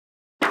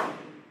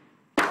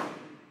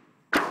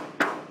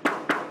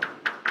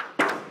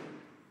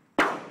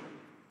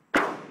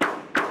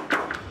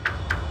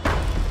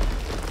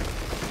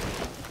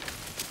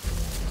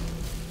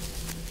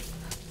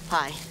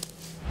Hi.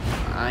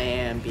 I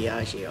am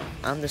Biaggio.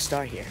 I'm the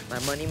star here. My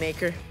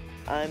moneymaker.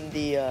 I'm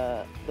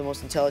the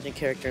most intelligent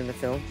character in the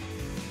film.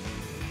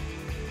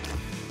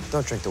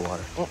 Don't drink the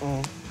water.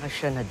 I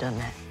shouldn't have done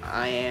that.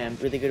 I am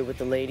really good with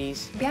the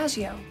ladies.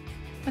 Biaggio,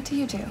 what do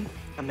you do?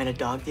 I met a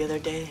dog the other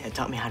day that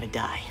taught me how to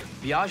die.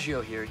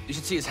 Biaggio here. You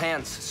should see his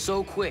hands.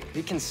 So quick.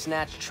 He can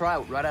snatch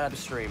trout right out of the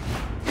stream.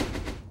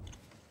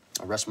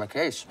 I rest my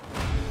case.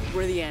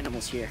 We're the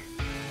animals here.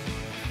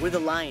 We're the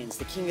lions,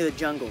 the king of the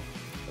jungle,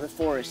 or the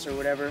forest, or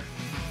whatever.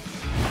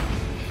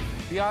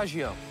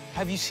 Biaggio,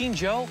 have you seen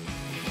Joe?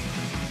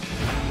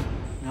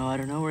 No, I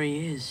don't know where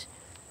he is.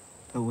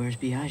 But where's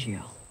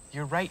Biaggio?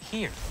 You're right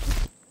here.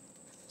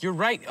 You're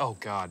right. Oh,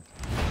 God.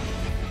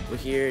 We're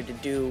here to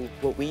do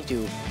what we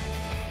do.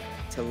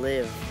 To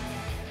live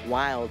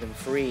wild and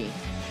free.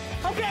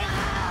 Okay!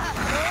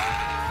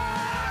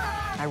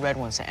 I read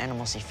once that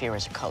animals see fear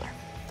as a color.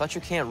 Thought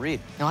you can't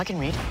read. No, I can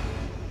read.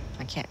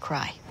 I can't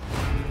cry.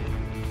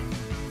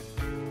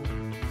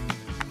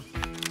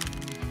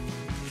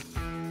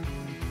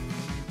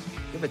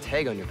 You have a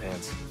tag on your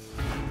pants.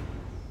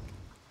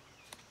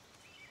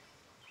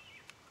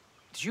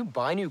 Did you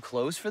buy new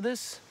clothes for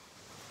this?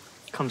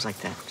 Comes like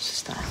that. It's a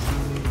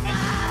style.